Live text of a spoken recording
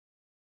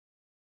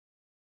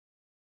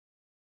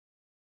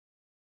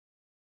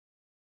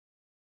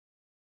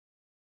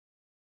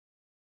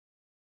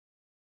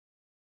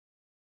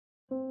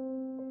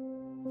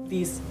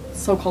These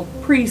so-called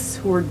priests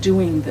who are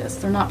doing this,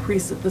 they're not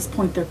priests at this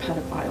point, they're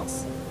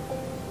pedophiles.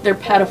 They're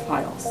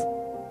pedophiles.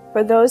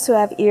 For those who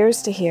have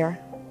ears to hear,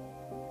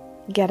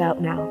 get out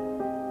now.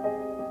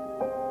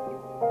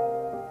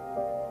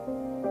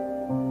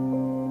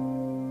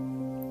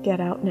 Get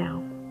out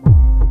now.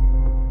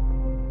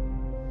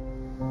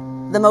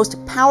 The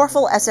most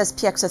powerful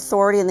SSPX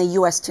authority in the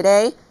U.S.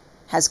 today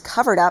has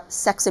covered up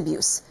sex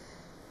abuse.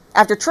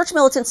 After Church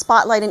Militant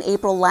Spotlight in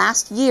April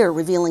last year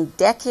revealing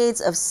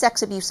decades of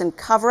sex abuse and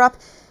cover-up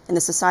in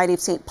the Society of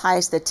St.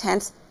 Pius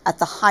X at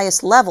the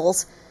highest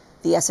levels,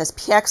 the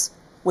SSPX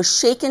was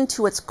shaken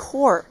to its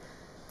core.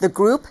 The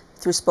group,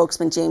 through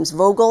spokesman James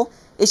Vogel,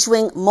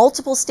 issuing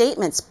multiple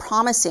statements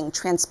promising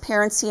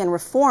transparency and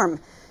reform.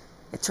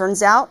 It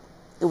turns out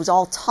it was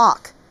all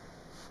talk.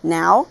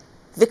 Now,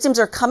 victims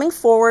are coming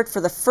forward for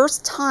the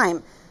first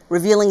time,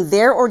 revealing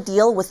their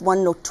ordeal with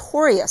one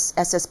notorious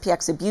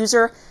SSPX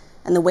abuser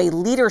and the way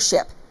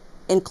leadership,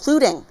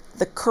 including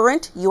the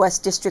current U.S.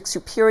 District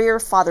Superior,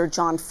 Father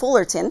John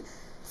Fullerton,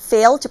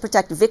 failed to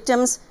protect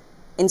victims,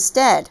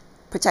 instead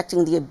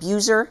protecting the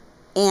abuser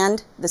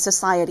and the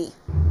society.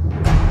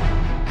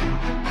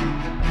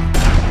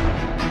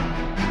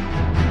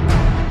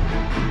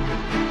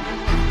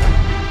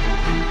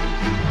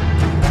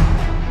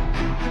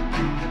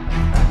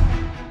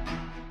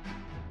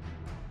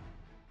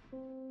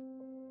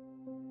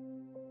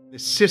 The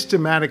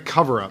systematic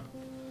cover-up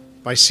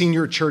by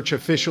senior church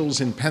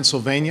officials in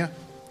Pennsylvania.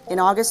 In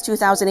August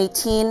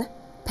 2018,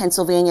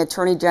 Pennsylvania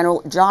Attorney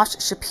General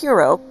Josh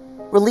Shapiro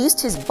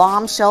released his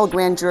bombshell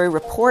grand jury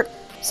report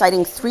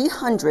citing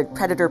 300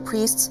 predator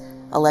priests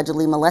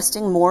allegedly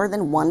molesting more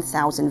than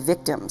 1,000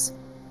 victims.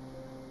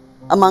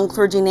 Among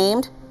clergy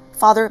named,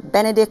 Father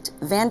Benedict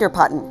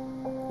Vanderputten,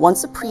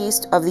 once a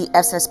priest of the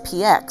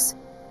SSPX,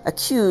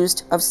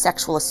 accused of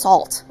sexual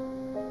assault.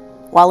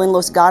 While in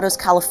Los Gatos,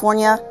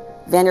 California,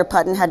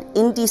 Vanderputten had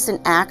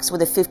indecent acts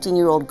with a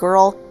 15-year-old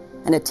girl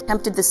and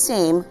attempted the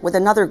same with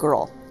another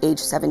girl, age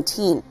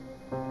 17.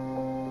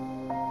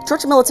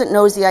 Church Militant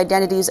knows the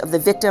identities of the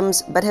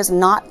victims, but has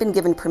not been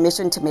given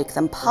permission to make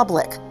them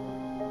public.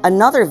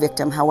 Another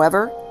victim,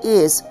 however,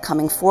 is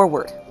coming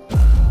forward.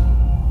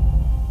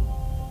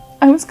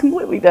 I was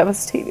completely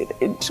devastated.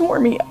 It tore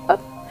me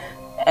up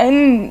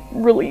and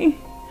really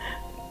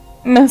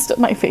messed up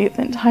my faith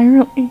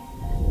entirely.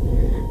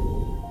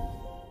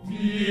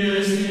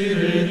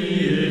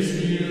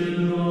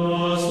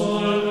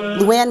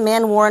 Luann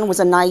Manwaring was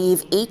a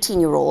naive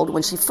 18-year-old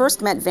when she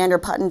first met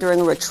Vanderputten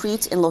during a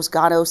retreat in Los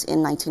Gatos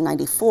in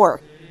 1994.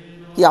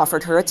 He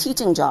offered her a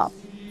teaching job,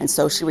 and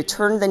so she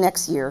returned the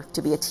next year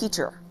to be a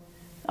teacher.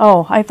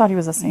 Oh, I thought he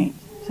was a saint.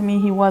 To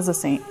me, he was a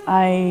saint.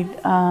 I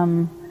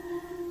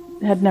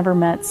had never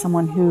met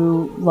someone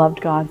who loved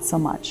God so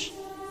much.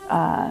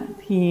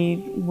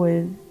 He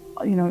would,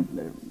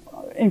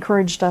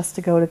 encouraged us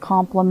to go to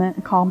compliment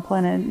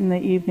in the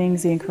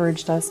evenings. He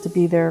encouraged us to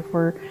be there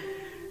for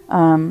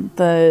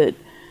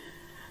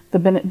the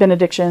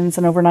benedictions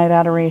and overnight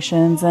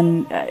adorations,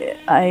 and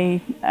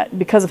I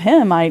because of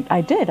him, I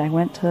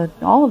went to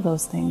all of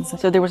those things.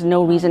 So there was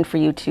no reason for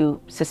you to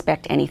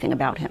suspect anything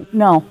about him?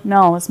 No.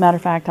 As a matter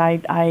of fact,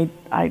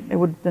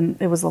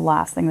 it was the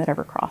last thing that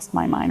ever crossed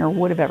my mind, or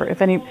would have ever.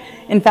 If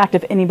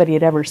anybody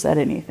had ever said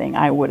anything,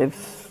 I would have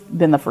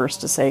been the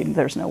first to say,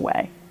 "There's no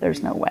way.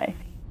 There's no way."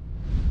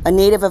 A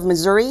native of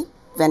Missouri,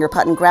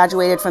 Vanderputten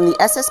graduated from the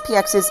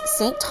SSPX's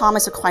St.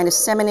 Thomas Aquinas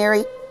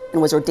Seminary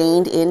and was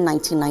ordained in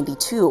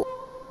 1992.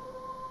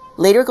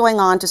 Later going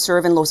on to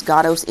serve in Los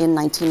Gatos in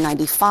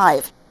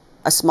 1995,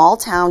 a small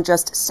town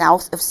just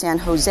south of San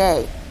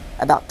Jose,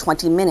 about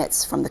 20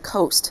 minutes from the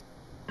coast.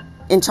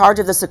 In charge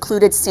of the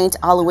secluded St.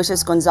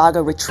 Aloysius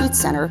Gonzaga Retreat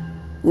Center,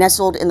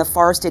 nestled in the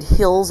forested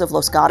hills of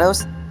Los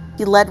Gatos,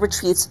 he led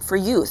retreats for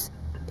youth,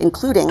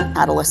 including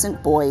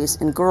adolescent boys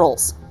and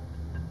girls.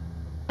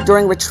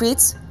 During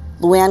retreats,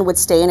 Luann would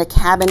stay in a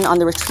cabin on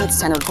the retreat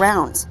center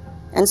grounds,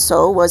 and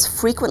so was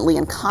frequently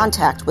in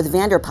contact with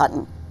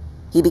Vanderputten.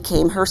 He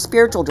became her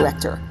spiritual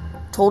director,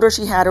 told her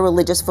she had a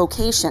religious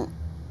vocation,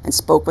 and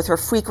spoke with her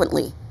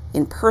frequently,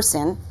 in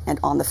person and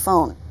on the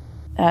phone.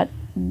 At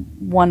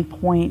one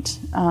point,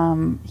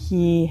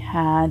 he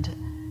had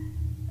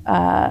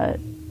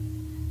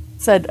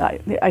said,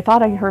 I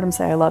thought I heard him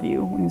say, "I love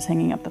you," when he was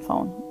hanging up the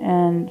phone.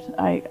 And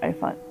I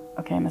thought,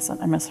 okay, I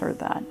misheard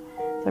that.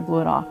 So I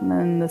blew it off. And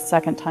then the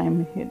second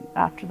time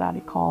after that,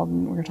 he called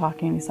and we were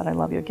talking and he said, "I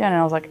love you" again.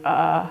 And I was like,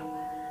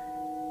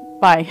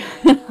 bye.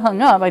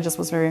 Hung up. I just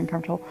was very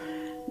uncomfortable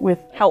with...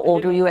 How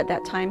old were you at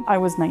that time? I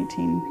was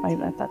 19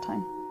 at that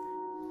time.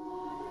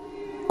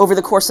 Over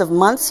the course of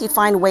months, he'd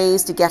find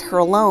ways to get her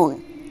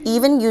alone,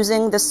 even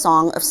using the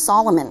Song of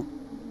Solomon,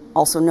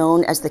 also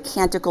known as the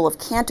Canticle of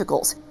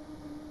Canticles,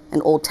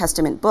 an Old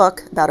Testament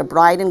book about a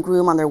bride and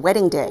groom on their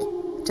wedding day,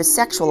 to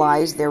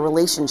sexualize their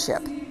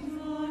relationship.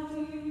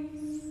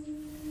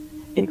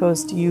 He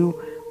goes, "Do you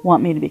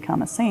want me to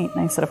become a saint?"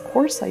 And I said, "Of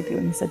course I do."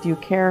 And he said, "Do you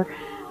care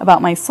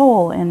about my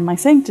soul and my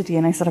sanctity?"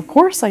 And I said, "Of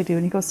course I do."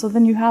 And he goes, "So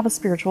then you have a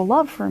spiritual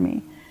love for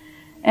me."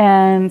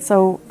 And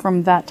so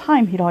from that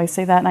time, he'd always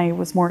say that, and I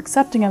was more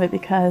accepting of it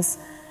because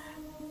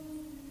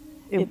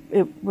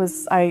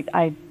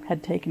I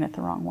had taken it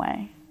the wrong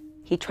way.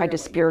 He tried to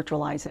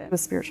spiritualize it. He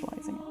was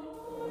spiritualizing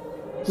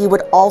it. He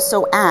would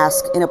also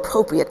ask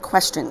inappropriate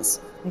questions.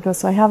 He goes,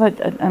 so I have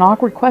an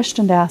awkward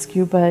question to ask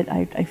you, but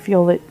I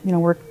feel that,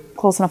 we're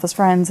close enough as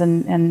friends,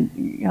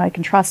 and I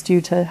can trust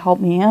you to help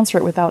me answer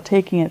it without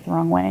taking it the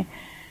wrong way.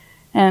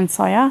 And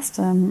so I asked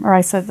him, or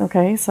I said,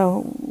 okay,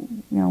 so,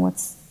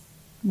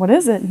 what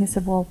is it? And he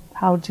said, well,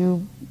 how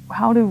do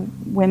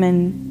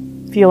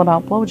women feel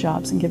about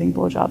blowjobs and giving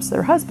blowjobs to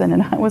their husband?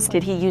 And I was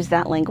Did he use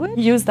that language?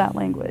 He used that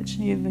language.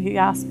 He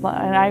asked, and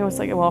I was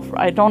like, well,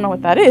 I don't know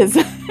what that is.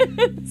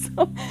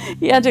 So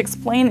he had to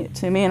explain it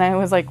to me, and I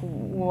was like,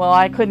 well,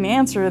 I couldn't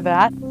answer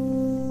that.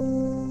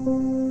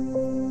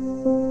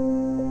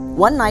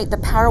 One night, the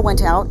power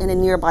went out in a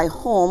nearby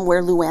home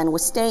where Luann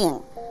was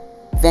staying.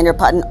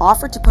 Vanderputten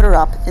offered to put her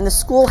up in the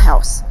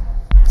schoolhouse,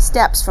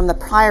 steps from the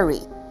priory,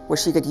 where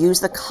she could use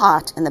the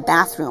cot in the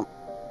bathroom.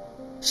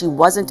 She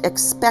wasn't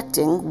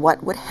expecting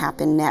what would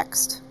happen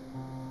next.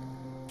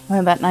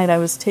 That night I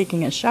was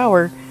taking a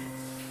shower,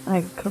 and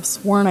I could have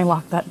sworn I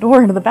locked that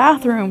door into the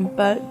bathroom,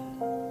 but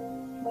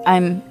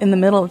I'm in the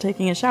middle of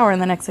taking a shower,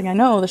 and the next thing I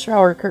know, the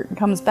shower curtain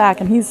comes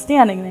back, and he's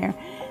standing there.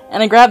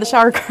 And I grabbed the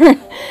shower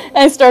curtain, and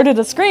I started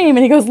to scream,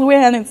 and he goes,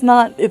 Luann, it's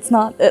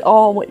not at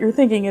all what you're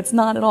thinking. It's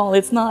not at all.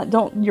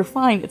 You're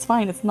fine. It's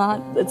fine. It's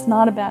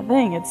not a bad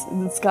thing.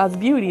 It's God's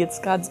beauty. It's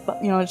God's,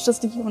 it's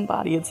just a human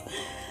body.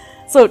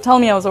 So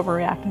telling me I was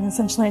overreacting.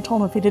 Essentially, I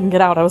told him if he didn't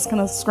get out, I was going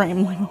to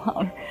scream like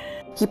louder.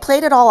 He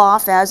played it all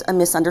off as a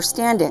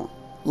misunderstanding,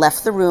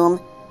 left the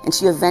room, and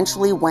she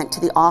eventually went to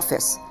the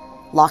office,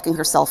 locking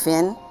herself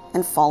in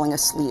and falling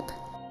asleep.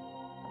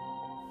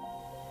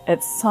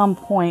 At some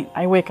point,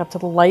 I wake up to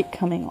the light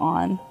coming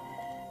on,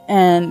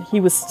 and he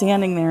was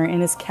standing there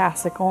in his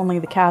cassock. Only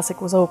the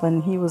cassock was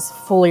open. He was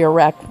fully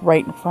erect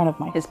right in front of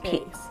my face.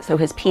 So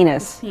his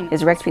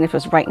erect penis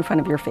was right in front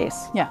of your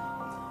face. Yeah.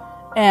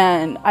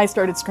 And I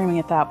started screaming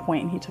at that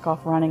point, and he took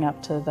off running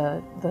up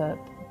to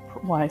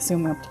I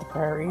assume up to the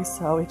prairie.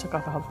 So he took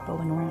off out of the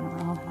building and ran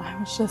around. And I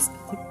was just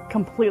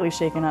completely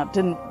shaken up.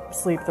 Didn't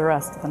sleep the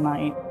rest of the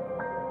night.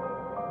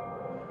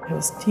 I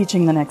was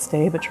teaching the next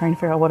day, but trying to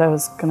figure out what I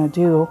was going to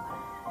do.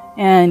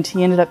 And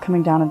he ended up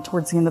coming down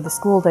towards the end of the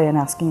school day and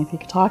asking if he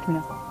could talk to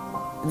me.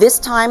 This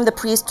time, the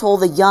priest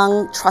told the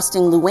young,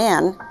 trusting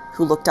Luann,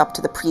 who looked up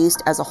to the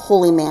priest as a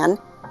holy man,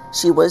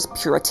 she was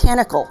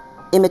puritanical,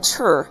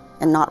 immature,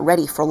 and not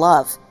ready for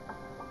love.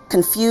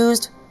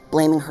 Confused,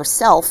 blaming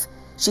herself,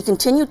 she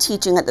continued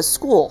teaching at the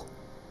school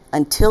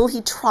until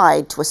he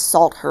tried to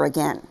assault her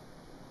again.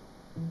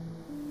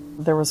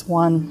 There was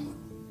one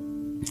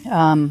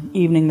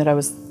evening that I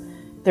was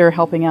there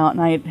helping out,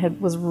 and I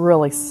was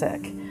really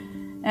sick.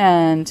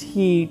 And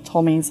he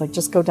told me, he's like,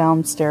 just go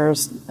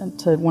downstairs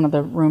to one of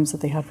the rooms that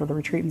they had for the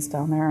retreatants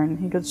down there. And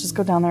he goes, just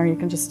go down there, you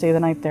can just stay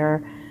the night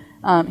there.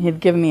 He had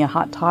given me a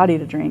hot toddy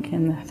to drink,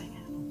 and I think it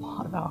had a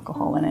lot of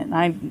alcohol in it. And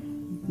I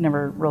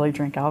never really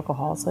drank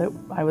alcohol, so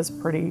I was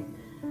pretty,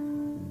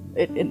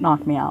 it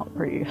knocked me out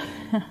pretty.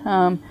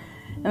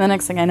 And the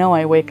next thing I know,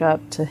 I wake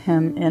up to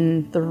him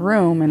in the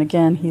room, and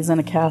again, he's in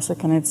a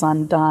cassock and it's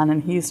undone,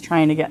 and he's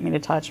trying to get me to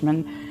touch him.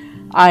 And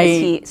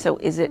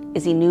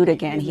is he nude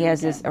again? He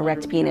has this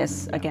erect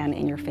penis again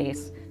in your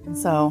face.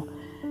 So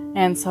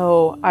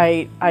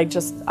I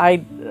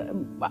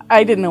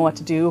didn't know what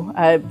to do.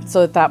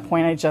 So at that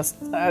point, I just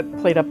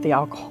played up the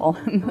alcohol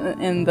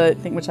in the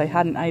thing, which I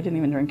didn't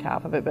even drink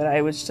half of it, but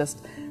I was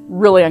just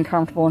really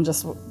uncomfortable and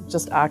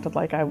just acted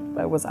like I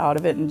was out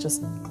of it, and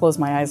just closed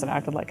my eyes and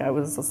acted like I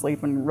was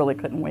asleep and really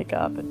couldn't wake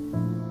up.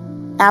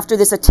 After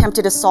this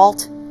attempted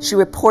assault, she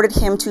reported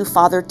him to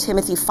Father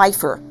Timothy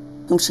Pfeiffer,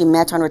 whom she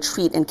met on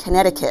retreat in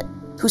Connecticut,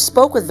 who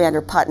spoke with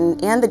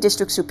Vanderputten and the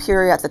district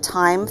superior at the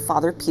time,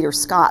 Father Peter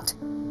Scott.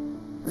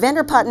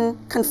 Vanderputten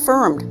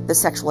confirmed the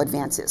sexual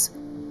advances,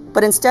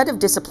 but instead of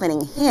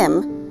disciplining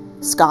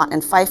him, Scott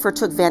and Pfeiffer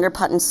took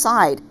Vanderputten's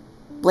side,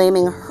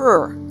 blaming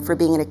her for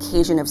being an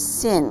occasion of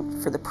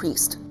sin for the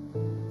priest.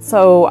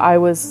 So I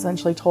was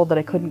essentially told that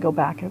I couldn't go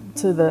back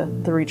to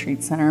the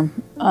retreat center,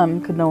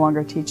 could no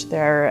longer teach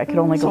there. I could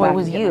only go back. So it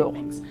was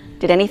you.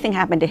 Did anything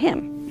happen to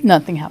him?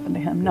 Nothing happened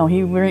to him. No,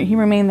 he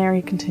remained there.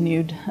 He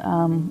continued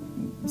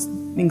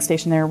being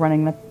stationed there,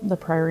 running the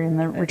priory and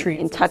the retreat.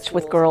 In touch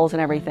with girls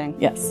and everything?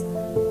 Yes.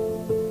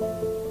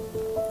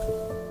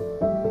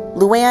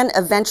 Luann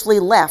eventually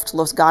left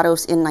Los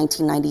Gatos in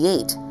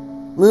 1998,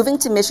 moving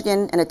to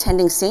Michigan and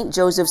attending St.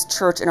 Joseph's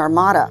Church in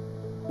Armada,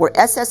 where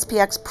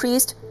SSPX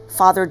priest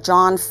Father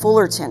John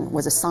Fullerton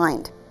was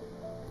assigned.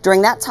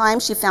 During that time,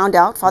 she found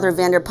out Father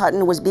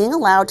Vanderputten was being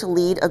allowed to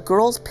lead a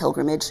girls'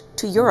 pilgrimage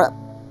to Europe.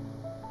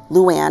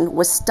 Luann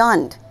was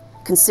stunned,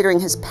 considering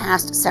his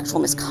past sexual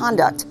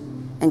misconduct,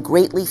 and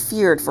greatly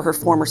feared for her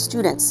former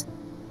students,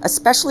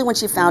 especially when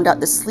she found out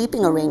the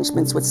sleeping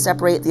arrangements would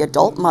separate the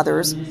adult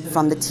mothers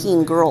from the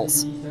teen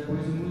girls.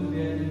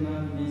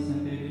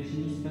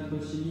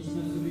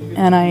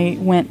 And I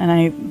went and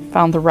I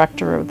found the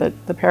rector of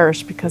the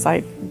parish, because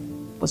I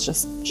was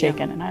just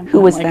shaken. And Who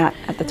was that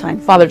at the time?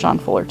 Father John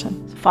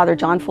Fullerton. Father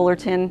John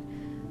Fullerton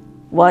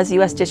was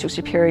U.S. District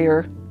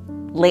Superior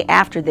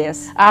after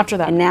this. After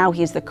that. And now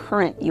he's the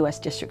current U.S.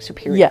 District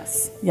Superior.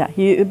 Yes, yeah.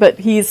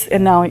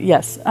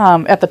 Yes.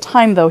 At the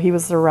time, though, he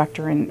was the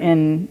rector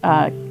in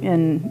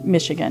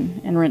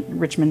Michigan, in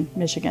Richmond,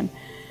 Michigan.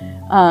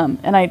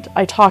 And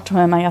I talked to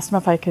him. I asked him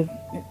if I could.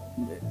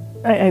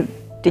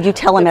 Did you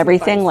tell him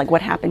everything, like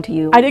what happened to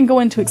you? I didn't go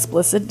into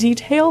explicit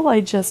detail.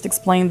 I just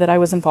explained that I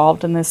was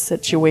involved in this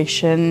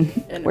situation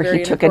where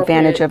he took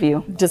advantage of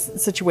you. Just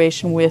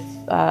situation with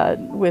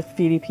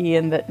VDP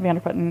and that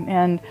Vanderputten,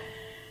 and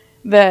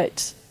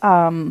that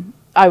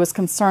I was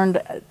concerned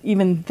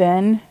even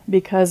then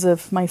because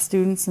of my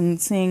students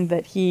and seeing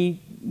that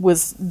he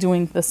was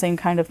doing the same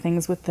kind of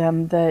things with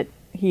them that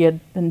he had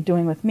been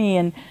doing with me.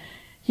 And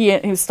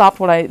he stopped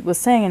what I was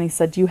saying and he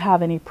said, "Do you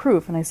have any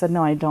proof?" And I said,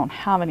 "No, I don't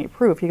have any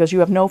proof." He goes, "You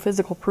have no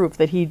physical proof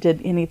that he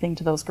did anything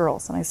to those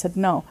girls?" And I said,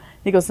 "No."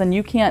 He goes, "Then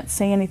you can't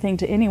say anything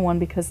to anyone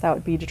because that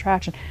would be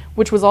detraction,"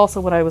 which was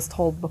also what I was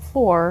told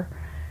before,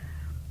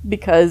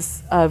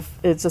 because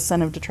it's a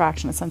sin of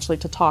detraction, essentially,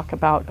 to talk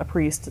about a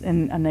priest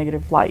in a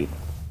negative light.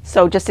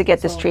 So just to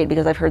get this straight,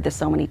 because I've heard this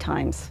so many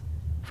times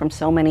from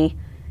so many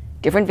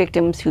different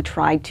victims who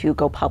tried to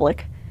go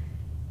public.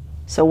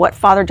 So what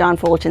Father John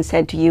Fullerton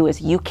said to you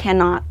is you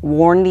cannot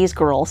warn these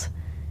girls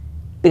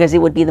because it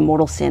would be the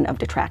mortal sin of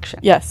detraction.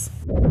 Yes.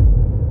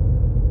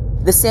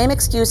 The same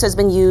excuse has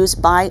been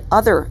used by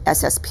other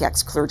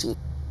SSPX clergy.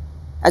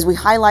 As we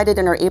highlighted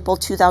in our April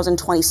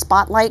 2020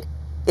 spotlight,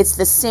 it's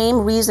the same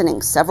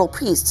reasoning several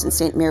priests in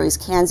St. Mary's,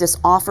 Kansas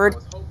offered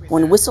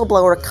when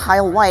whistleblower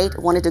Kyle White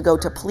wanted to go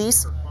to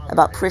police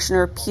about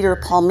parishioner Peter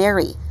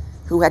Palmieri,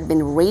 who had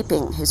been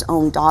raping his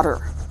own daughter.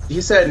 He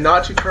said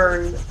not to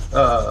turn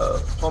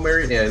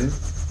Palmieri in,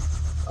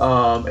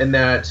 and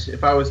that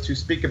if I was to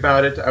speak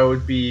about it, I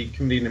would be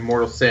committing a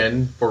mortal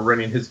sin for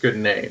ruining his good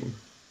name.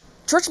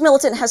 Church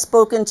Militant has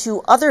spoken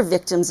to other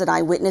victims and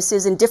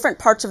eyewitnesses in different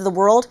parts of the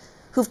world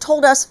who've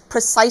told us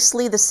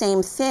precisely the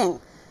same thing.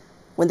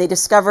 When they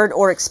discovered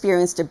or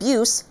experienced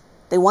abuse,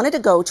 they wanted to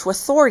go to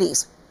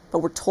authorities, but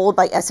were told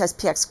by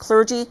SSPX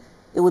clergy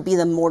it would be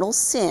the mortal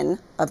sin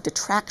of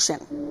detraction.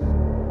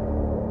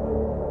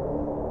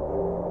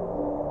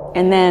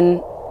 And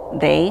then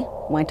they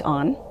went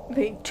on,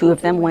 two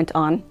of them went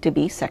on to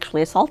be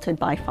sexually assaulted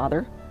by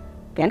Father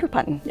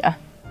Vanderputten. Yeah.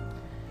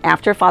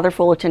 After Father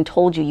Fullerton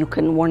told you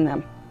couldn't warn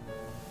them.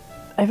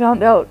 I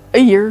found out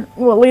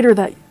later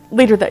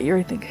that year,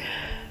 I think.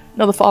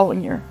 No, the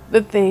following year,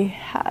 that they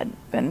had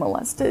been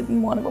molested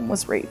and one of them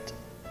was raped.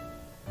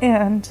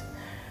 And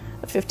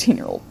a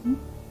 15-year-old,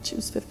 she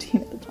was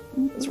 15 at the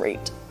time, was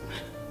raped.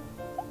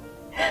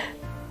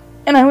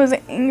 And I was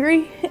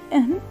angry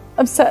and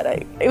upset.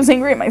 I was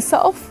angry at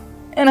myself,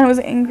 and I was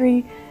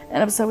angry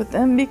and upset with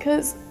them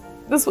because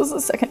this was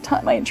the second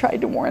time I had tried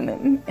to warn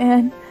them,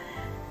 and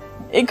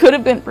it could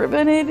have been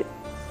prevented,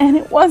 and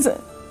it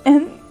wasn't.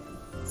 And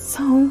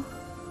so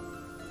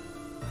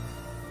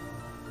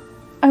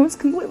I was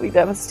completely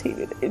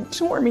devastated. It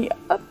tore me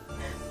up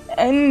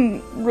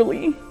and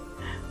really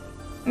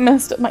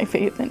messed up my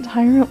faith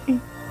entirely.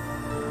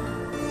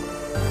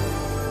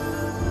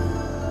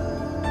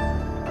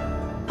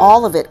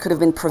 All of it could have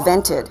been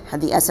prevented had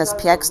the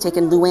SSPX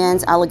taken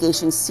Luann's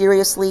allegations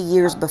seriously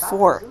years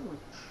before,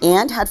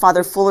 and had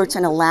Father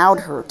Fullerton allowed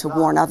her to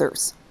warn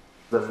others.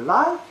 The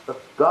light of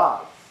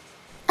God.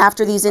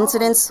 After these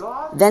incidents,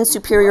 then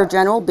Superior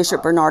General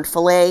Bishop Bernard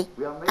Fillet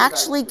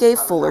actually gave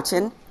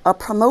Fullerton a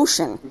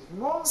promotion,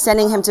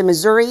 sending him to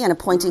Missouri and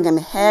appointing him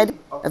head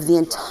of the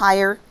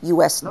entire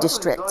U.S.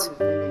 district.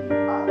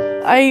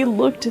 I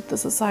looked at the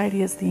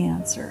society as the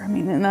answer. I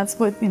mean, and that's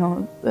what, we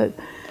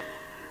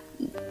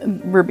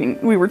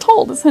were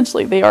told,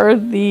 essentially. They are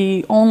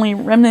the only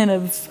remnant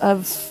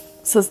of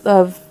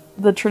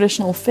the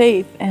traditional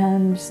faith,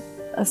 and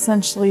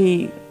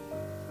essentially,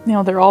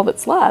 they're all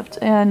that's left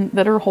and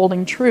that are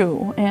holding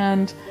true.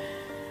 And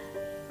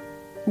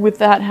with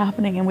that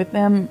happening, and with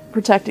them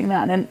protecting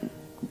that and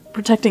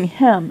protecting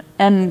him,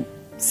 and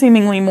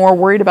seemingly more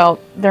worried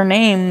about their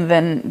name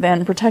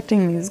than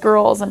protecting these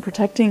girls and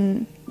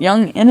protecting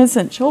young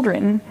innocent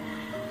children,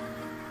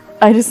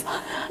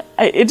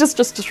 it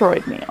just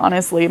destroyed me,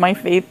 honestly. My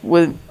faith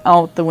was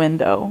out the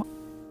window.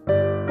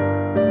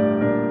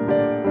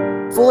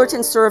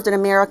 Fullerton served in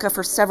America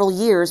for several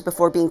years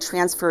before being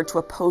transferred to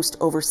a post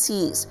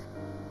overseas,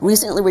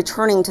 recently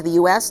returning to the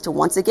U.S. to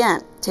once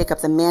again take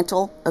up the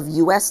mantle of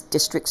U.S.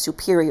 District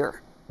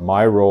Superior.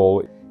 My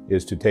role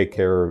is to take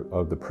care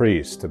of the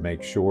priests, to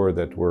make sure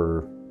that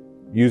we're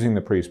using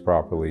the priests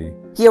properly.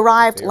 He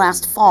arrived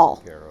last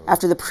fall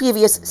after the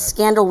previous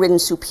scandal-ridden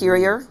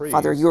superior,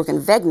 Father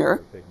Jürgen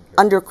Wegner,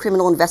 under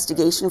criminal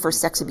investigation for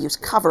sex abuse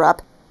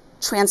cover-up,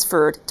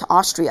 transferred to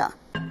Austria.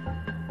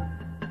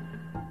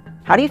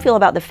 How do you feel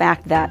about the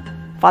fact that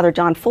Father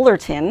John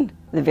Fullerton,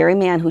 the very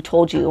man who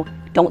told you,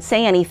 don't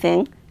say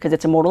anything because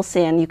it's a mortal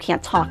sin, you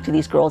can't talk to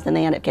these girls, then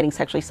they end up getting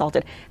sexually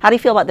assaulted. How do you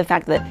feel about the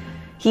fact that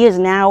he is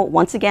now,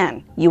 once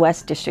again,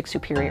 U.S. District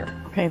Superior?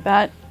 Okay,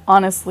 that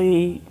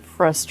honestly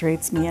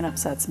frustrates me and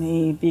upsets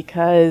me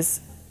because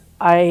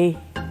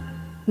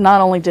not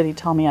only did he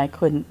tell me I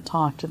couldn't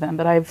talk to them,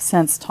 but I've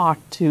since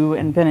talked to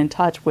and been in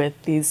touch with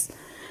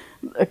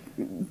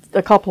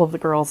a couple of the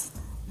girls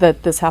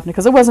that this happened,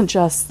 because it wasn't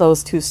just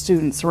those two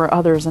students, there were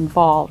others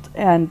involved,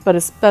 but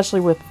especially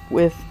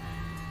with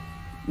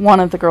one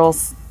of the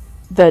girls,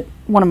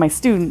 one of my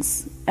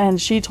students,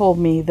 and she told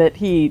me that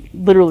he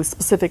literally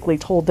specifically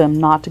told them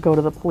not to go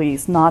to the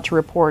police, not to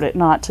report it,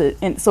 not to,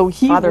 and so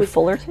he Father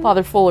Fullerton?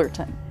 Father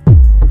Fullerton.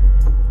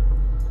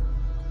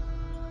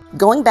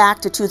 Going back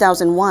to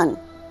 2001,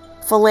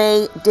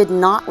 Follet did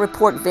not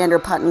report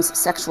Vanderputten's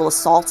sexual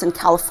assaults in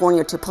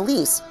California to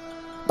police,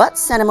 but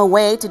sent him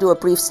away to do a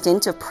brief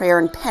stint of prayer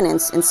and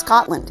penance in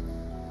Scotland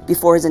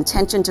before his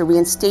intention to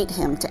reinstate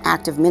him to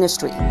active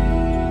ministry.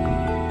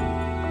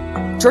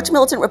 Church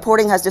Militant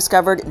reporting has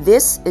discovered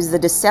this is the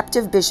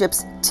deceptive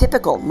bishop's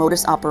typical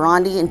modus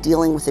operandi in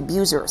dealing with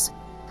abusers,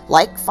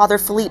 like Father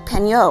Philippe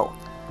Peignot,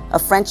 a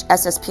French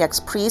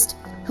SSPX priest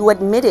who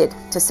admitted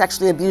to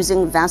sexually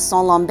abusing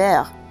Vincent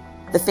Lambert,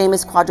 the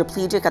famous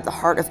quadriplegic at the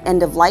heart of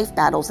end-of-life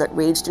battles that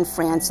raged in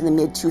France in the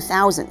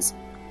mid-2000s.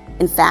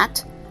 In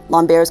fact,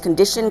 Lambert's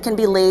condition can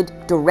be laid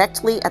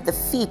directly at the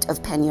feet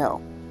of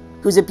Peignot,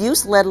 whose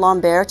abuse led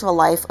Lambert to a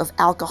life of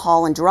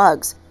alcohol and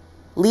drugs,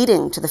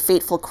 leading to the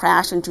fateful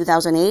crash in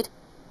 2008,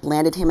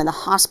 landed him in the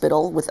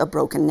hospital with a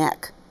broken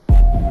neck.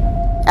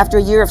 After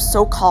a year of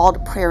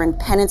so-called prayer and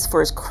penance for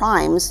his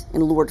crimes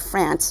in Lourdes,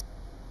 France,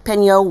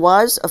 Peignot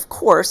was, of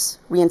course,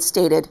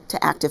 reinstated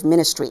to active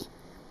ministry,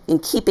 in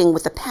keeping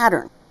with the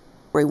pattern,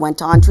 where he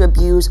went on to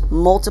abuse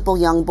multiple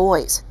young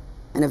boys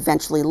and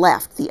eventually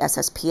left the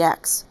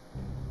SSPX.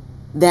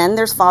 Then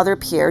there's Father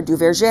Pierre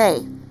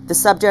Duverger, the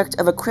subject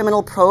of a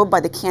criminal probe by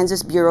the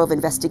Kansas Bureau of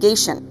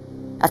Investigation,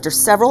 after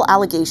several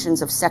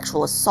allegations of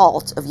sexual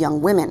assault of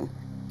young women.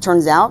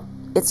 Turns out,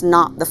 it's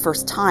not the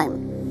first time.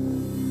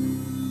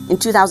 In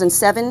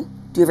 2007,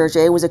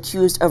 Duverger was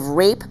accused of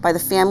rape by the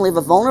family of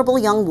a vulnerable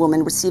young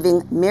woman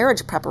receiving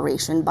marriage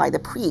preparation by the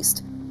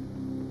priest.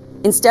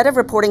 Instead of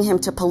reporting him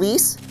to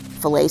police,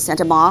 Follet sent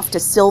him off to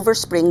Silver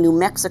Spring, New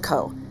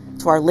Mexico,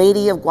 to Our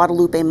Lady of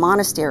Guadalupe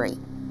Monastery,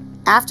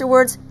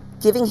 afterwards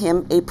giving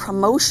him a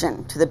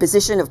promotion to the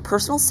position of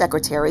personal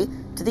secretary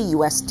to the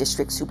U.S.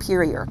 District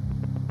Superior.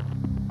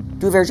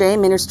 Duverger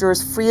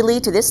ministers freely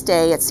to this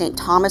day at St.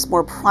 Thomas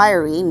More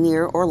Priory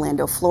near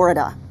Orlando,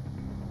 Florida.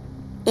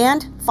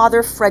 And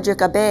Father Frederick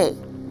Abbé,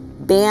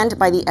 banned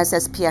by the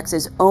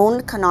SSPX's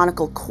own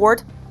canonical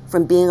court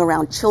from being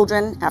around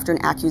children after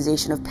an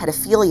accusation of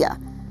pedophilia,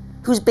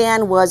 whose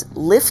ban was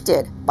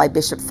lifted by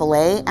Bishop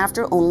Follet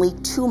after only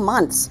 2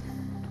 months,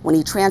 when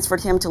he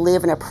transferred him to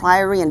live in a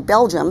priory in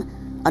Belgium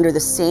under the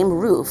same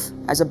roof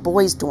as a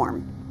boys'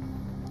 dorm.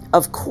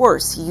 Of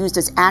course, he used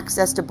his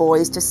access to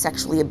boys to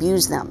sexually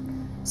abuse them,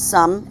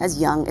 some as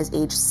young as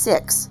age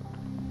 6.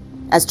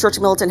 As Church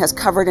Militant has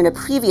covered in a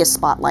previous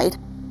spotlight,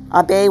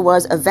 Abbé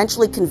was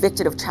eventually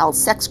convicted of child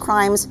sex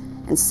crimes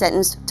and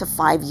sentenced to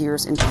 5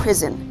 years in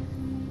prison.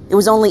 It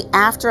was only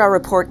after our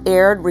report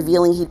aired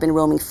revealing he'd been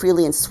roaming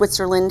freely in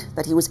Switzerland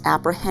that he was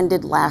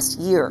apprehended last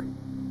year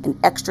and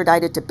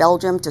extradited to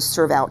Belgium to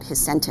serve out his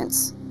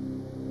sentence.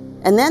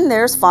 And then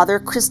there's Father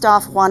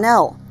Christophe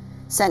Juanel,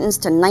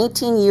 sentenced to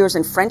 19 years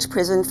in French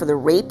prison for the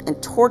rape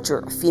and torture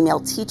of female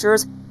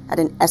teachers at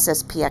an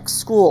SSPX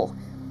school.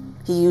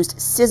 He used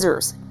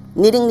scissors,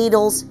 knitting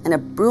needles, and a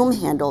broom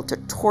handle to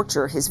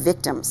torture his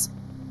victims.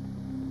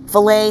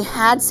 Follet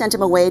had sent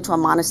him away to a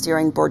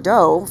monastery in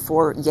Bordeaux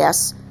for,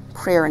 yes,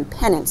 prayer and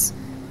penance,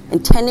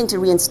 intending to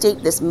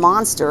reinstate this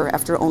monster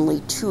after only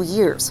 2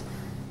 years.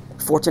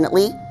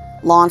 Fortunately,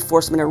 law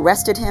enforcement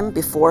arrested him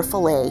before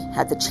Follet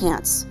had the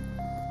chance.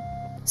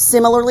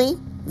 Similarly,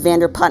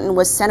 Vanderputten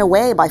was sent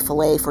away by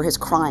Follet for his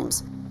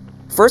crimes,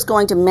 first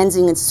going to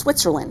Menzing in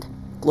Switzerland,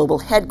 global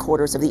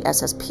headquarters of the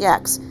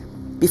SSPX,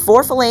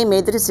 before Follet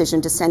made the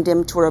decision to send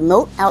him to a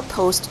remote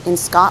outpost in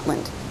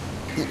Scotland,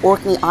 the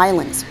Orkney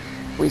Islands,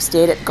 where he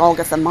stayed at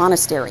Golgotha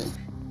Monastery.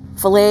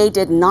 Follet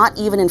did not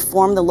even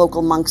inform the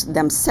local monks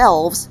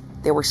themselves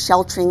they were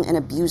sheltering an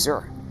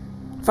abuser.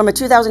 From a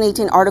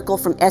 2018 article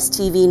from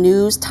STV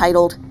News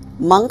titled,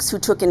 "Monks Who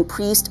Took in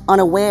Priest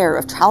Unaware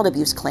of Child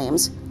Abuse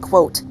Claims,"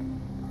 quote,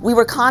 "We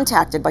were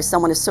contacted by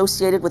someone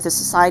associated with the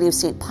Society of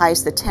St.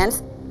 Pius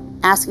X,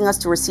 asking us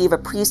to receive a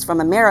priest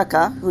from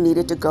America who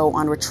needed to go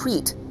on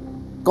retreat,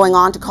 going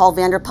on to call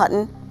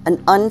Vanderputten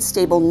an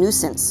unstable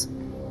nuisance.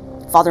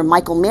 Father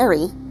Michael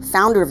Mary,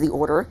 founder of the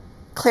order,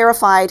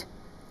 clarified,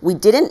 'We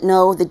didn't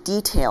know the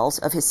details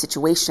of his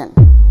situation.'"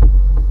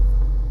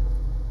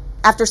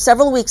 After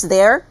several weeks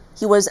there,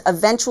 he was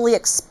eventually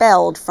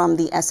expelled from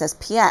the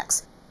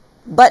SSPX,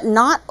 but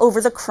not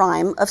over the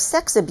crime of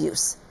sex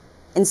abuse.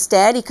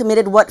 Instead, he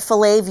committed what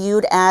Follet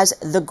viewed as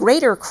the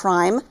greater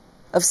crime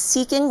of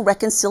seeking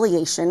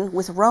reconciliation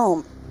with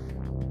Rome.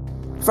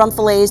 From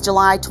Follet's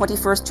July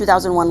 21,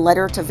 2001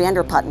 letter to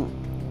Vanderputten,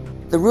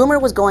 "The rumor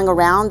was going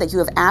around that you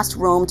have asked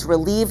Rome to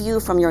relieve you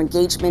from your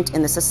engagement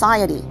in the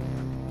society.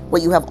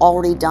 What you have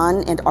already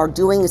done and are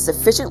doing is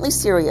sufficiently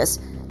serious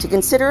to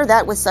consider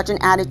that with such an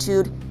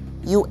attitude,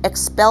 you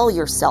expel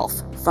yourself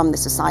from the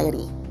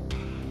society.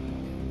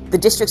 The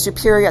district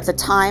superior at the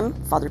time,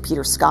 Father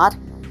Peter Scott,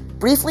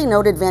 briefly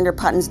noted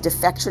Vanderputten's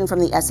defection from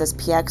the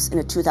SSPX in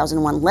a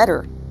 2001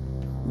 letter,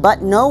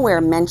 but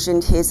nowhere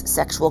mentioned his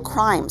sexual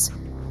crimes,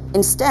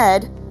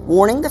 instead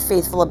warning the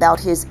faithful about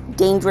his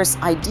dangerous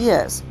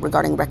ideas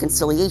regarding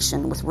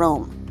reconciliation with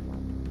Rome.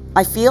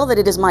 I feel that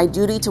it is my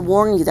duty to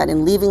warn you that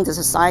in leaving the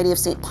Society of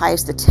St.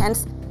 Pius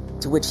X,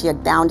 to which he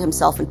had bound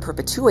himself in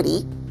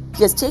perpetuity,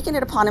 he has taken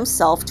it upon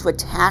himself to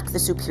attack the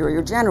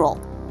Superior General.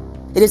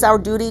 It is our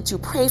duty to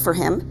pray for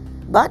him,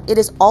 but it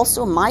is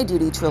also my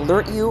duty to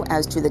alert you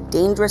as to the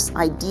dangerous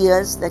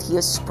ideas that he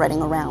is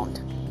spreading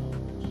around.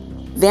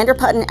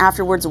 Vanderputten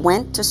afterwards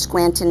went to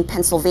Scranton,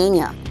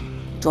 Pennsylvania,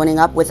 joining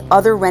up with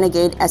other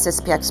renegade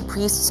SSPX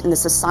priests in the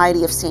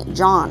Society of St.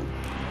 John,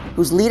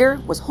 whose leader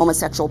was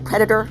homosexual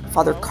predator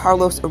Father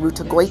Carlos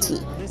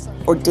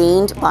Urutagoiti,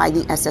 ordained by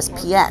the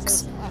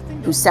SSPX,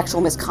 whose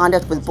sexual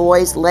misconduct with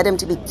boys led him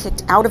to be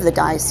kicked out of the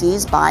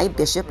diocese by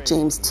Bishop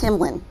James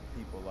Timlin.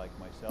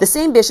 The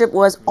same bishop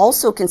was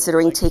also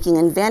considering taking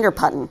in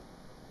Vanderputten,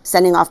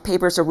 sending off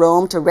papers to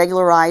Rome to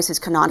regularize his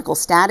canonical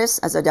status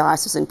as a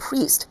diocesan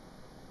priest,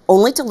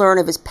 only to learn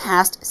of his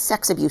past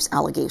sex abuse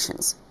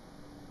allegations.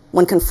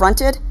 When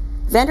confronted,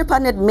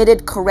 Vanderputten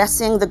admitted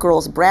caressing the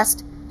girl's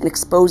breast and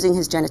exposing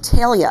his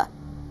genitalia,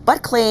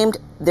 but claimed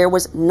there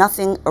was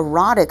nothing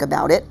erotic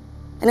about it,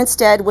 and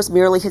instead was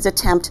merely his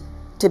attempt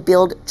to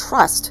build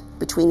trust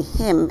between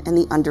him and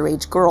the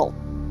underage girl.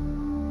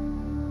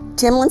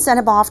 Timlin sent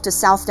him off to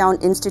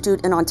Southdown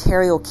Institute in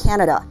Ontario,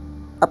 Canada,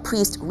 a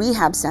priest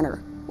rehab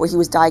center where he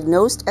was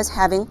diagnosed as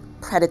having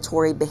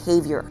predatory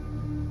behavior.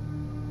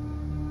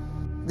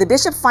 The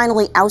bishop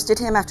finally ousted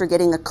him after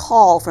getting a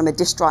call from a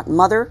distraught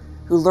mother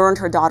who learned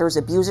her daughter's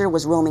abuser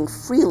was roaming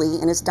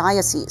freely in his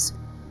diocese.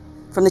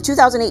 From the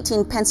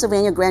 2018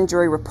 Pennsylvania grand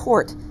jury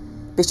report,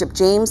 Bishop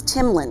James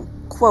Timlin,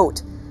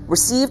 quote,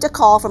 received a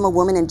call from a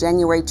woman in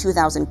January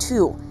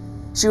 2002.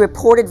 She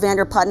reported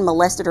Vanderputten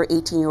molested her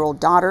 18-year-old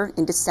daughter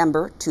in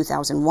December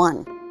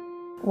 2001.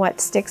 What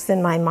sticks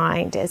in my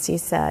mind is he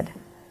said,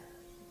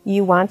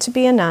 "You want to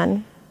be a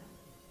nun,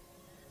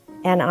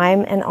 and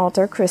I'm an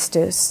alter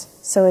Christus,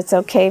 so it's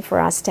okay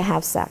for us to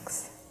have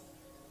sex."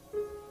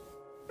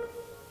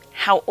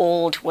 How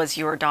old was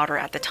your daughter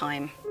at the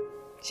time?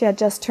 She had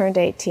just turned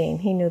 18.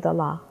 He knew the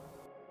law.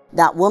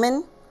 That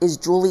woman is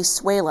Julie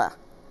Suela.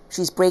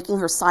 She's breaking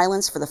her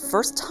silence for the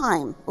first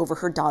time over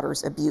her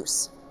daughter's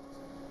abuse.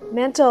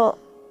 Mental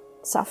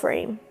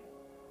suffering,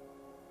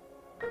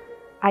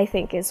 I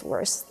think, is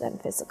worse than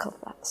physical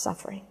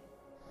suffering.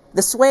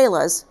 The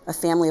Suelas, a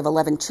family of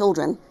 11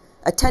 children,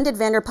 attended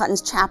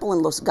Vanderputten's chapel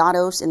in Los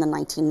Gatos in the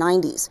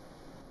 1990s,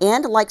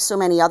 and like so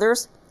many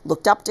others,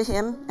 looked up to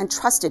him and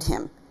trusted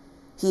him.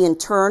 He in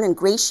turn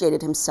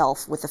ingratiated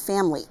himself with the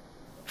family.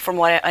 From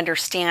what I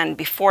understand,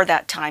 before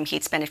that time,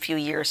 he'd spent a few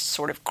years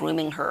sort of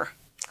grooming her.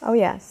 Oh,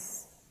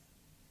 yes.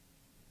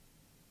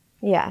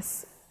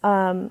 Yes.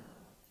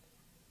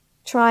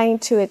 Trying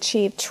to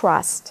achieve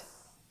trust.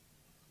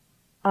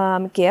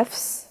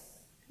 Gifts.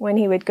 When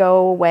he would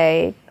go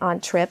away on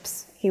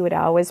trips, he would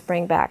always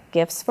bring back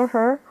gifts for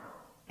her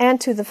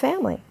and to the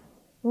family.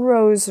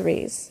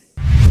 Rosaries.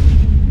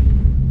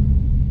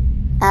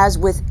 As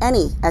with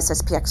any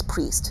SSPX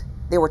priest,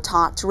 they were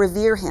taught to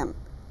revere him,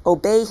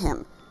 obey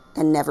him,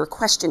 and never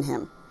question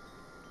him.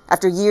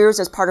 After years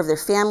as part of their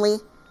family,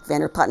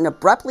 Vanderputten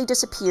abruptly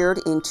disappeared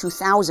in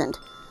 2000.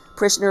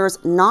 Parishioners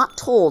not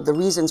told the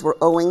reasons were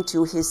owing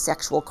to his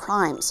sexual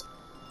crimes.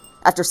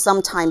 After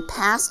some time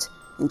passed,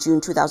 in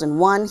June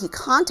 2001, he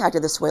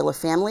contacted the Suela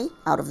family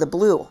out of the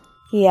blue.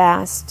 He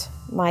asked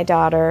my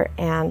daughter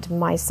and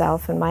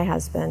myself and my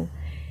husband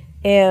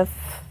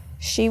if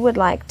she would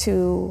like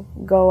to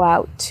go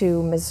out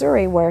to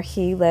Missouri, where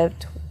he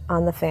lived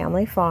on the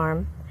family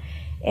farm,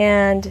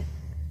 and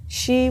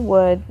she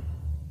would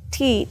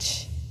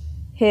teach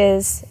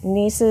his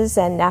nieces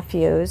and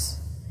nephews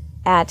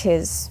at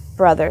his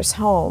brother's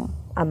home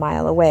a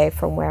mile away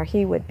from where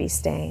he would be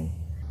staying.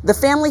 The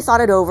family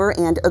thought it over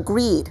and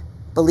agreed,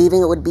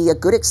 believing it would be a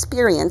good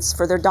experience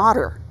for their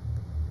daughter.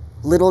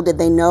 Little did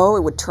they know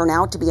it would turn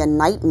out to be a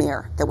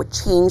nightmare that would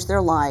change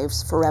their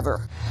lives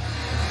forever.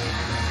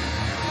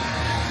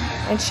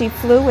 And she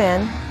flew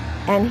in,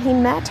 and he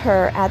met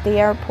her at the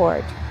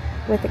airport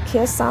with a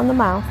kiss on the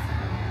mouth,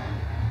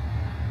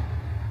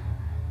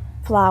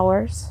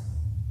 flowers,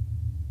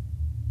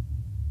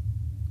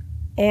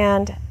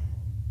 and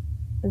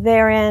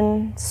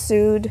therein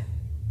ensued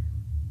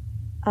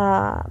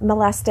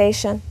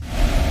molestation.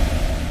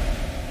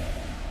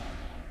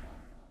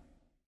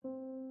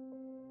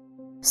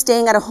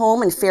 Staying at a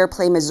home in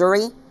Fairplay,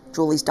 Missouri,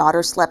 Julie's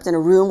daughter slept in a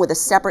room with a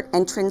separate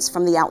entrance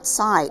from the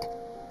outside.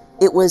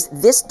 It was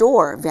this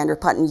door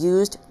Vanderputten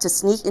used to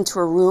sneak into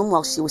her room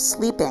while she was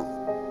sleeping.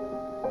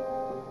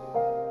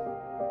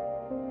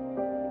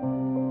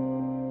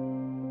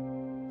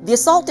 The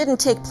assault didn't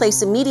take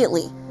place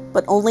immediately,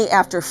 but only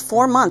after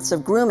 4 months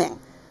of grooming.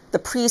 The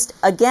priest,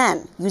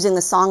 again using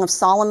the Song of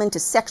Solomon to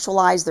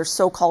sexualize their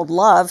so-called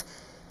love,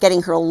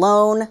 getting her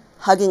alone,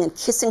 hugging and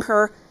kissing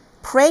her,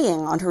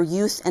 preying on her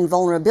youth and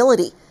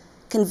vulnerability,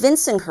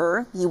 convincing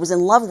her he was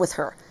in love with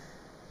her.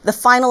 The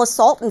final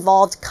assault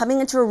involved coming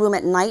into her room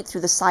at night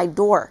through the side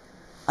door,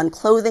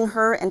 unclothing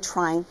her and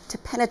trying to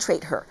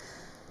penetrate her.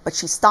 But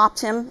she stopped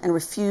him and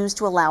refused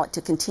to allow it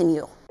to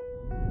continue.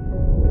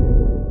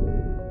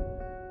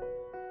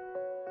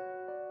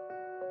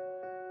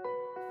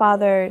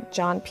 Father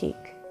John Peak,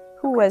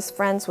 who was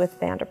friends with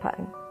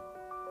Vanderputten.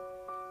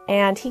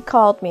 And he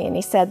called me and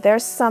he said,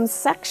 there's some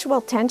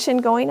sexual tension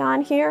going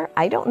on here.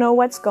 I don't know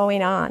what's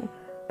going on,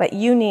 but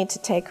you need to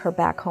take her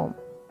back home.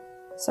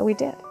 So we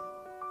did.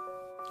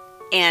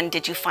 And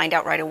did you find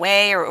out right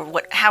away,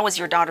 or how was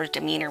your daughter's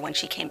demeanor when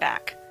she came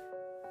back?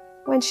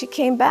 When she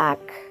came back,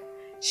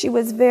 she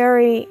was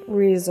very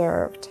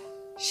reserved.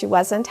 She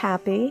wasn't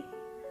happy,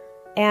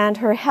 and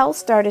her health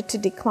started to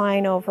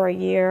decline over a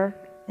year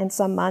and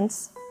some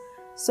months,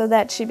 so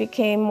that she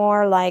became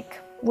more like,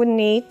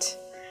 wouldn't eat,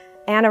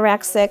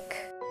 anorexic.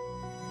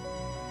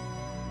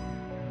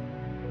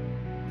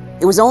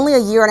 It was only a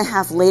year and a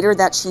half later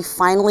that she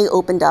finally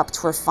opened up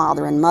to her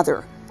father and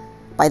mother.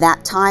 By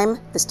that time,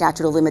 the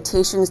statute of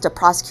limitations to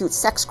prosecute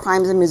sex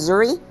crimes in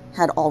Missouri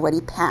had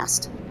already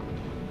passed.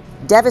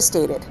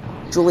 Devastated,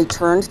 Julie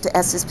turned to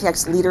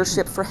SSPX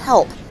leadership for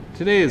help.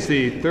 Today is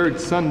the third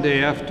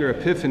Sunday after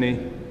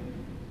Epiphany.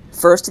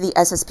 First, the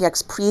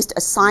SSPX priest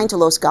assigned to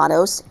Los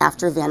Gatos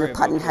after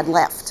Vanderputten had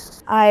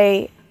left.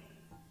 I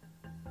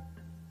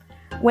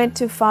went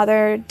to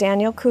Father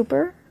Daniel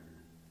Cooper,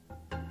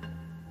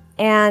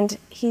 and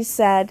he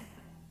said,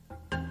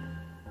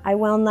 I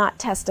will not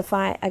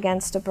testify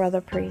against a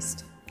brother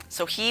priest.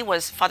 So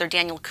Father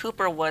Daniel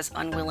Cooper was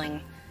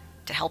unwilling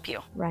to help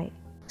you. Right.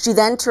 She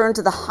then turned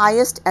to the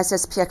highest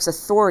SSPX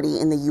authority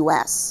in the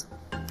U.S.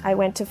 I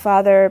went to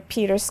Father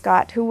Peter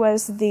Scott, who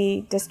was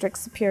the district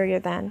superior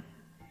then.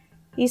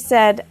 He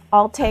said,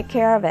 I'll take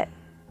care of it,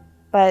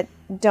 but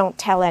don't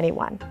tell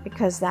anyone,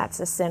 because that's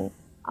a sin,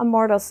 a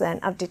mortal sin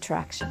of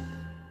detraction.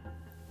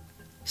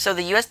 So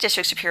the U.S.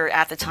 District Superior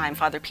at the time,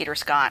 Father Peter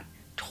Scott,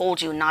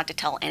 told you not to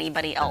tell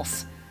anybody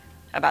else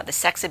about the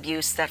sex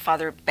abuse that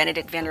Father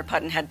Benedict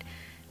Vanderputten had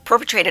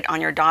perpetrated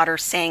on your daughter,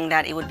 saying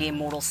that it would be a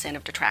mortal sin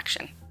of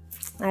detraction.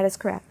 That is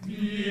correct.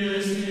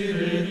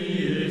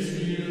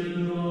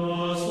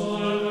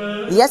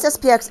 The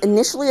SSPX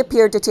initially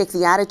appeared to take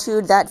the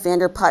attitude that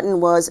Vanderputten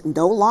was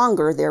no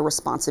longer their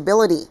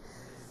responsibility,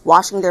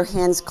 washing their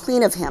hands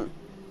clean of him,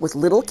 with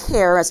little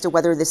care as to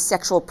whether this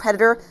sexual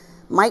predator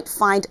might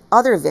find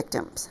other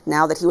victims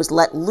now that he was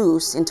let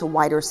loose into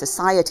wider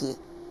society.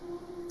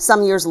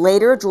 Some years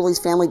later, Julie's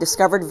family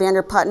discovered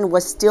Vanderputten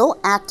was still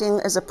acting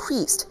as a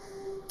priest,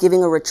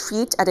 giving a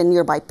retreat at a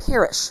nearby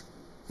parish,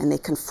 and they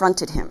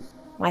confronted him.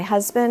 My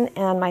husband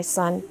and my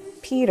son,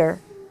 Peter,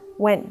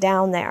 went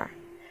down there,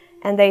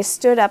 and they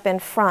stood up in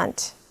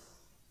front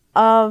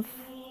of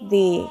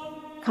the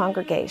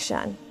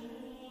congregation,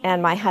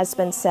 and my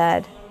husband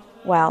said,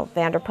 while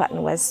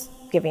Vanderputten was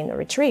giving the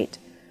retreat,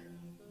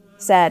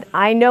 said,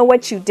 I know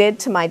what you did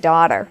to my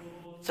daughter.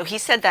 So he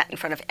said that in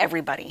front of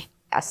everybody?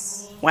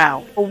 Yes.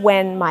 Wow.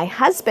 When my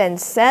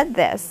husband said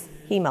this,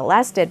 he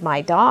molested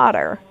my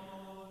daughter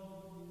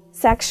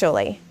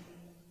sexually.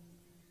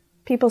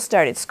 People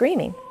started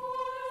screaming.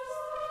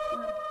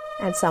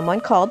 And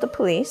someone called the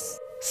police.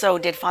 So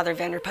did Father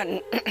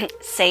Vanderputten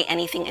say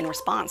anything in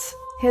response?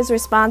 His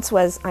response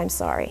was, I'm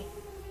sorry.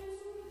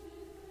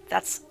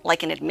 That's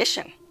like an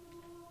admission.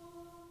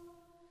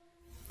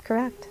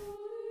 Correct.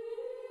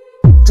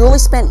 Julie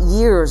spent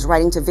years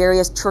writing to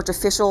various church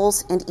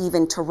officials and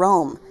even to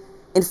Rome,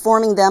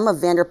 informing them of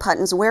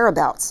Vanderputten's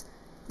whereabouts,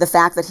 the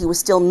fact that he was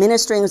still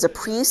ministering as a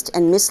priest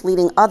and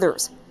misleading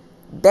others,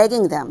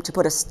 begging them to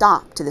put a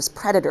stop to this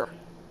predator.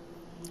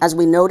 As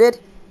we noted,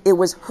 it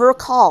was her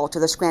call to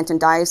the Scranton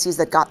Diocese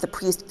that got the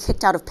priest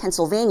kicked out of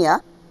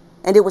Pennsylvania,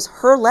 and it was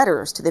her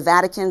letters to the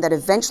Vatican that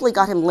eventually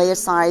got him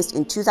laicized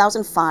in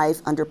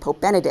 2005 under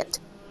Pope Benedict,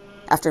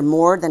 after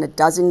more than a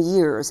dozen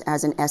years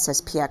as an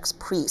SSPX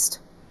priest.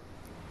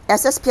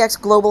 SSPX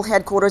Global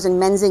Headquarters in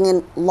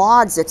Menzingen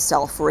lauds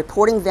itself for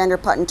reporting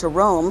Vanderputten to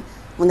Rome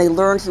when they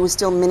learned he was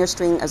still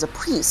ministering as a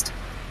priest,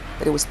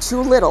 but it was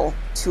too little,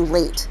 too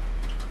late.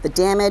 The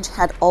damage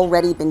had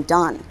already been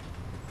done.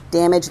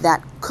 Damage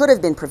that could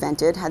have been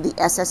prevented had the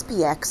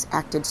SSPX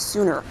acted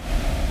sooner.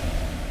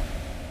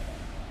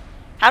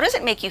 How does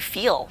it make you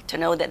feel to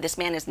know that this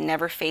man has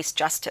never faced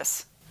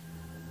justice?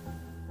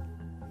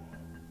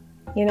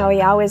 You know,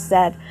 he always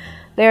said,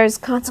 there's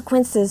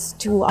consequences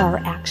to our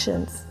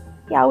actions.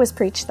 He always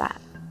preached that.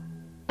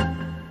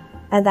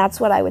 And that's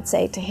what I would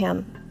say to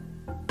him.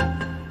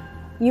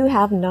 You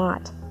have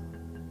not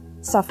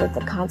suffered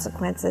the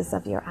consequences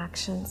of your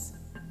actions.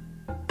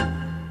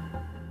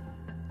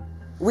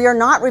 We are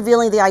not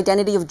revealing the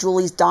identity of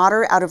Julie's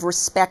daughter out of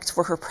respect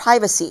for her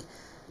privacy,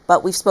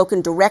 but we've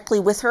spoken directly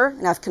with her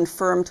and have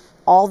confirmed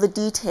all the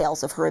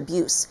details of her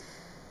abuse.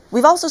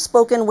 We've also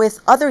spoken with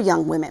other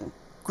young women,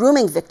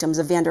 grooming victims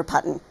of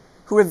Vanderputten,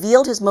 who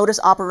revealed his modus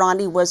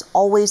operandi was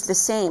always the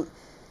same: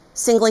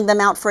 singling them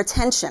out for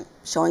attention,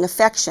 showing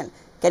affection,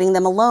 getting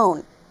them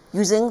alone,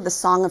 using the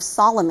Song of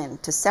Solomon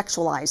to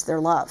sexualize their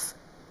love.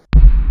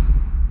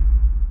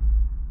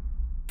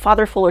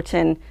 Father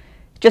Fullerton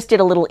just did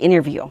a little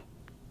interview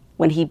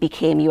when he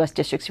became U.S.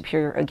 District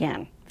Superior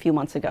again a few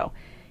months ago.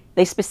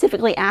 They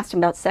specifically asked him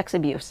about sex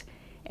abuse,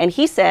 and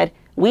he said,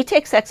 "We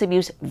take sex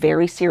abuse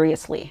very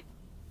seriously."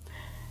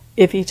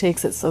 If he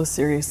takes it so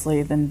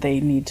seriously, then they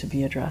need to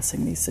be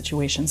addressing these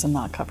situations and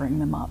not covering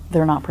them up.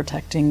 They're not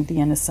protecting the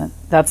innocent.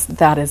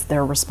 That is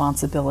their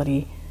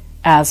responsibility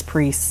as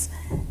priests,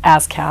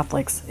 as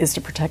Catholics, is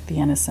to protect the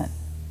innocent.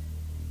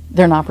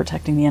 They're not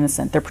protecting the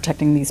innocent. They're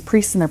protecting these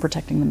priests and they're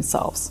protecting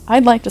themselves.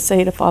 I'd like to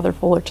say to Father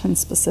Fullerton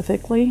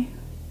specifically,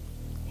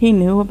 he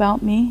knew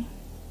about me.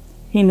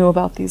 He knew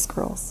about these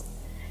girls.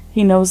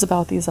 He knows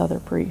about these other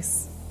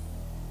priests.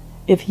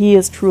 If he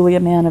is truly a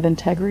man of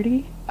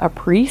integrity, a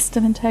priest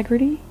of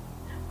integrity,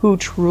 who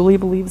truly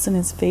believes in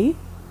his faith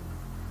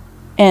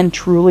and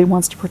truly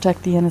wants to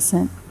protect the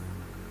innocent,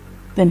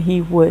 then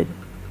he would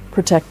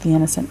protect the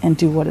innocent and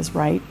do what is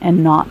right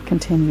and not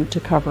continue to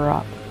cover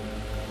up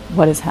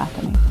what is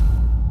happening.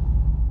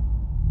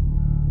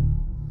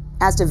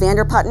 As to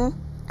Vander Putten,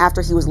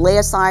 after he was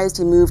laicized,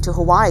 he moved to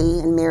Hawaii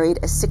and married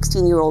a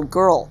 16-year-old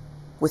girl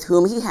with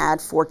whom he had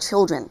 4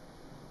 children.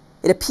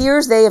 It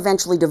appears they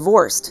eventually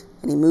divorced,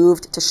 and he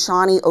moved to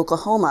Shawnee,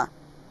 Oklahoma,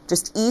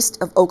 just east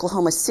of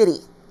Oklahoma City,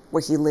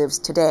 where he lives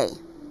today.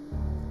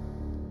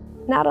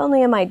 Not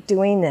only am I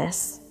doing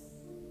this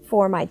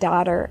for my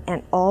daughter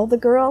and all the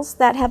girls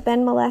that have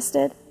been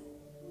molested,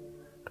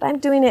 but I'm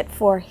doing it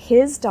for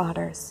his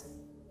daughters.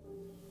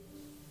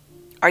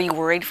 Are you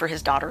worried for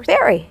his daughters?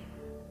 Very.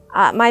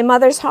 My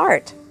mother's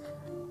heart.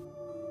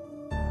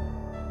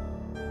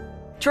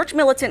 Church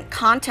Militant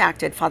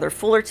contacted Father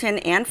Fullerton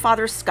and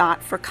Father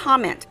Scott for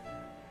comment,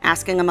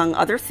 asking, among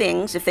other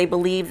things, if they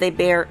believe they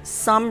bear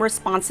some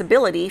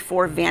responsibility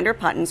for Vander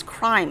Putten's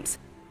crimes.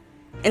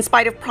 In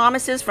spite of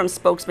promises from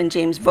spokesman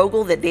James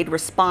Vogel that they'd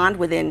respond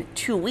within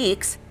 2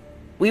 weeks,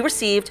 we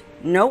received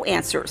no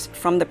answers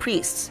from the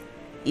priests,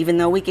 even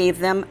though we gave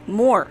them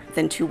more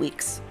than 2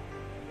 weeks.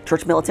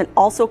 Church Militant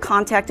also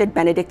contacted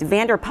Benedict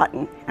Vander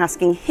Putten,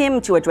 asking him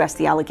to address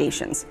the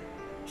allegations.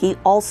 He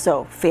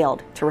also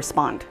failed to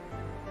respond.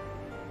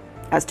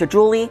 As to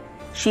Julie,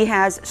 she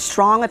has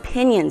strong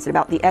opinions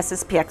about the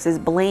SSPX's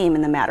blame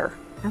in the matter.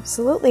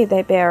 Absolutely,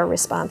 they bear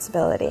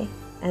responsibility,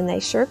 and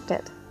they shirked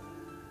it.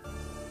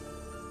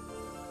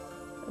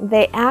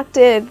 They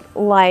acted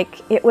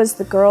like it was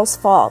the girl's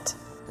fault.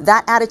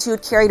 That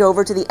attitude carried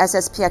over to the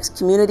SSPX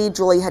community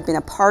Julie had been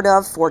a part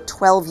of for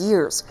 12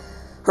 years.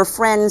 Her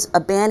friends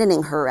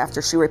abandoning her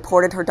after she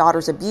reported her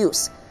daughter's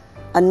abuse.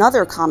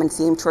 Another common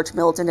theme Church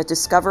Militant had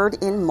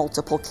discovered in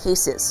multiple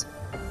cases.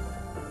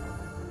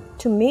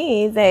 To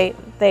me, they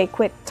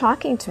quit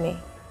talking to me.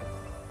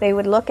 They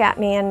would look at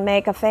me and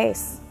make a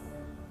face.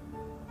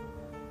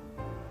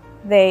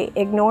 They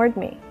ignored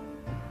me.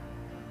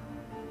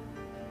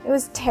 It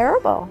was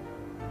terrible.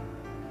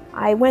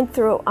 I went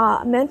through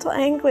mental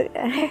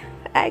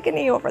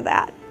agony over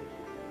that,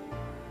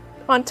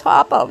 on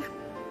top of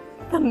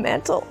the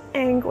mental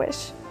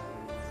anguish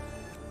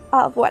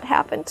of what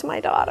happened to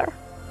my daughter.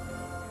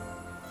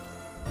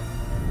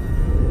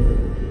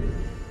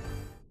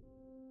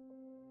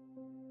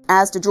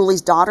 As to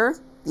Julie's daughter,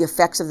 the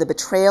effects of the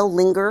betrayal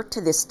linger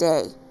to this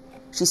day.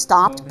 She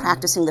stopped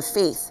practicing the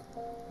faith,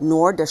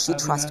 nor does she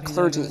trust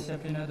clergy.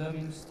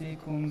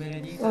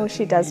 Oh,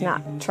 she does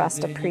not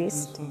trust a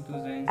priest,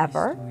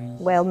 ever,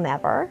 will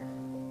never,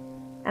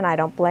 and I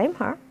don't blame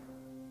her.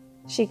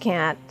 She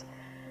can't.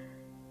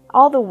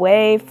 All the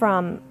way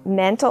from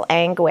mental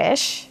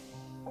anguish.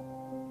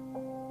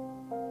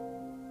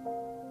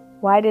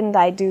 Why didn't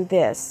I do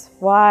this?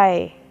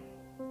 Why?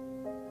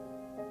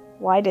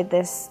 Why did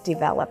this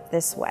develop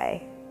this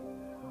way?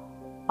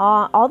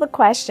 All the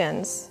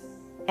questions,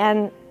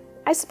 and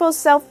I suppose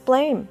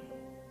self-blame.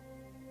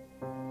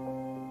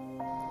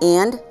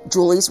 And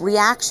Julie's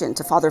reaction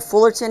to Father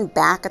Fullerton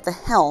back at the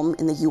helm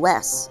in the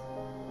U.S.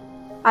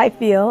 I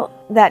feel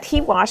that he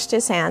washed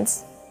his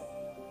hands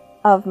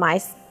of my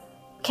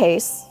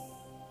case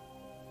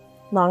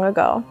long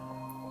ago,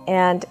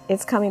 and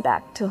it's coming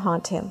back to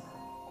haunt him.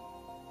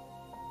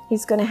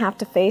 He's going to have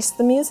to face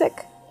the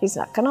music. He's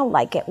not going to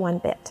like it one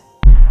bit.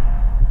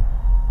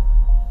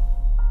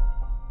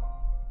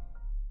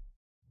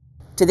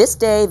 To this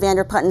day,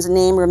 Vander Putten's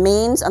name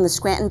remains on the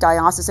Scranton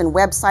Diocesan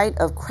website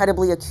of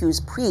credibly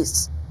accused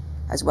priests,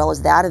 as well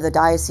as that of the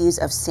Diocese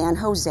of San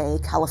Jose,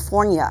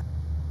 California.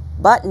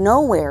 But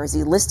nowhere is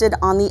he listed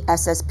on the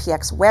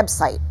SSPX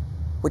website,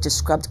 which is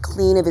scrubbed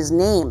clean of his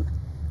name,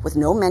 with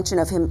no mention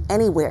of him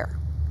anywhere,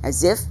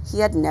 as if he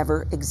had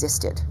never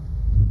existed.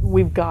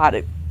 We've got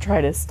to try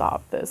to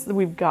stop this.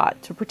 We've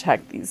got to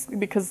protect these,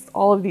 because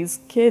all of these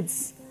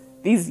kids,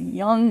 these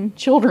young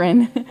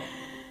children,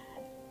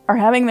 are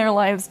having their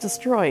lives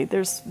destroyed,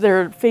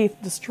 their faith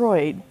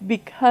destroyed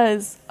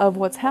because of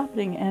what's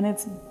happening, and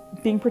it's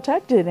being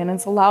protected and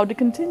it's allowed to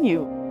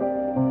continue.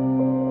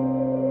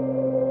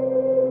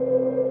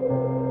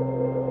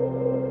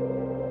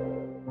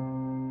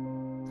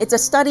 It's a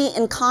study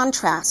in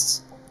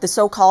contrasts, The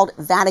so-called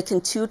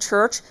Vatican II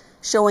Church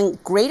showing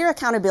greater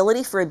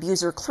accountability for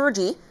abuser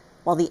clergy,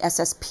 while the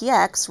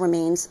SSPX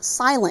remains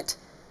silent,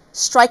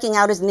 striking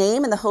out his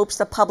name in the hopes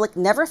the public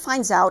never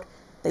finds out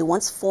they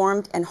once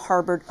formed and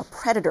harbored a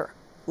predator,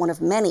 one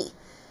of many.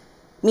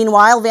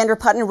 Meanwhile, Vander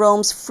Putten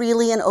roams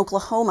freely in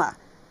Oklahoma,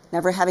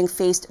 never having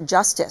faced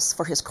justice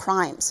for his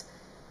crimes.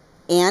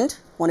 And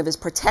one of his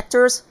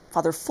protectors,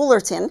 Father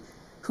Fullerton,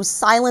 who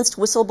silenced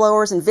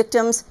whistleblowers and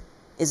victims,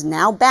 is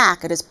now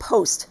back at his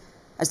post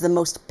as the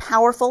most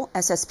powerful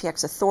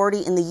SSPX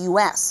authority in the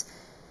U.S.,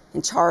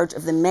 in charge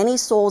of the many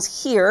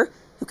souls here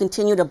who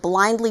continue to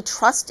blindly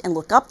trust and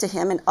look up to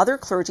him and other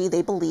clergy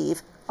they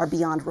believe are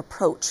beyond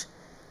reproach.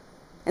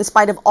 In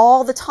spite of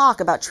all the talk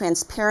about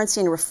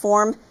transparency and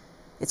reform,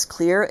 it's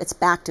clear it's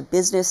back to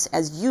business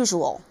as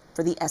usual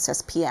for the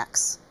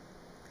SSPX.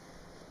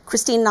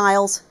 Christine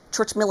Niles,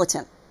 Church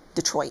Militant,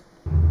 Detroit.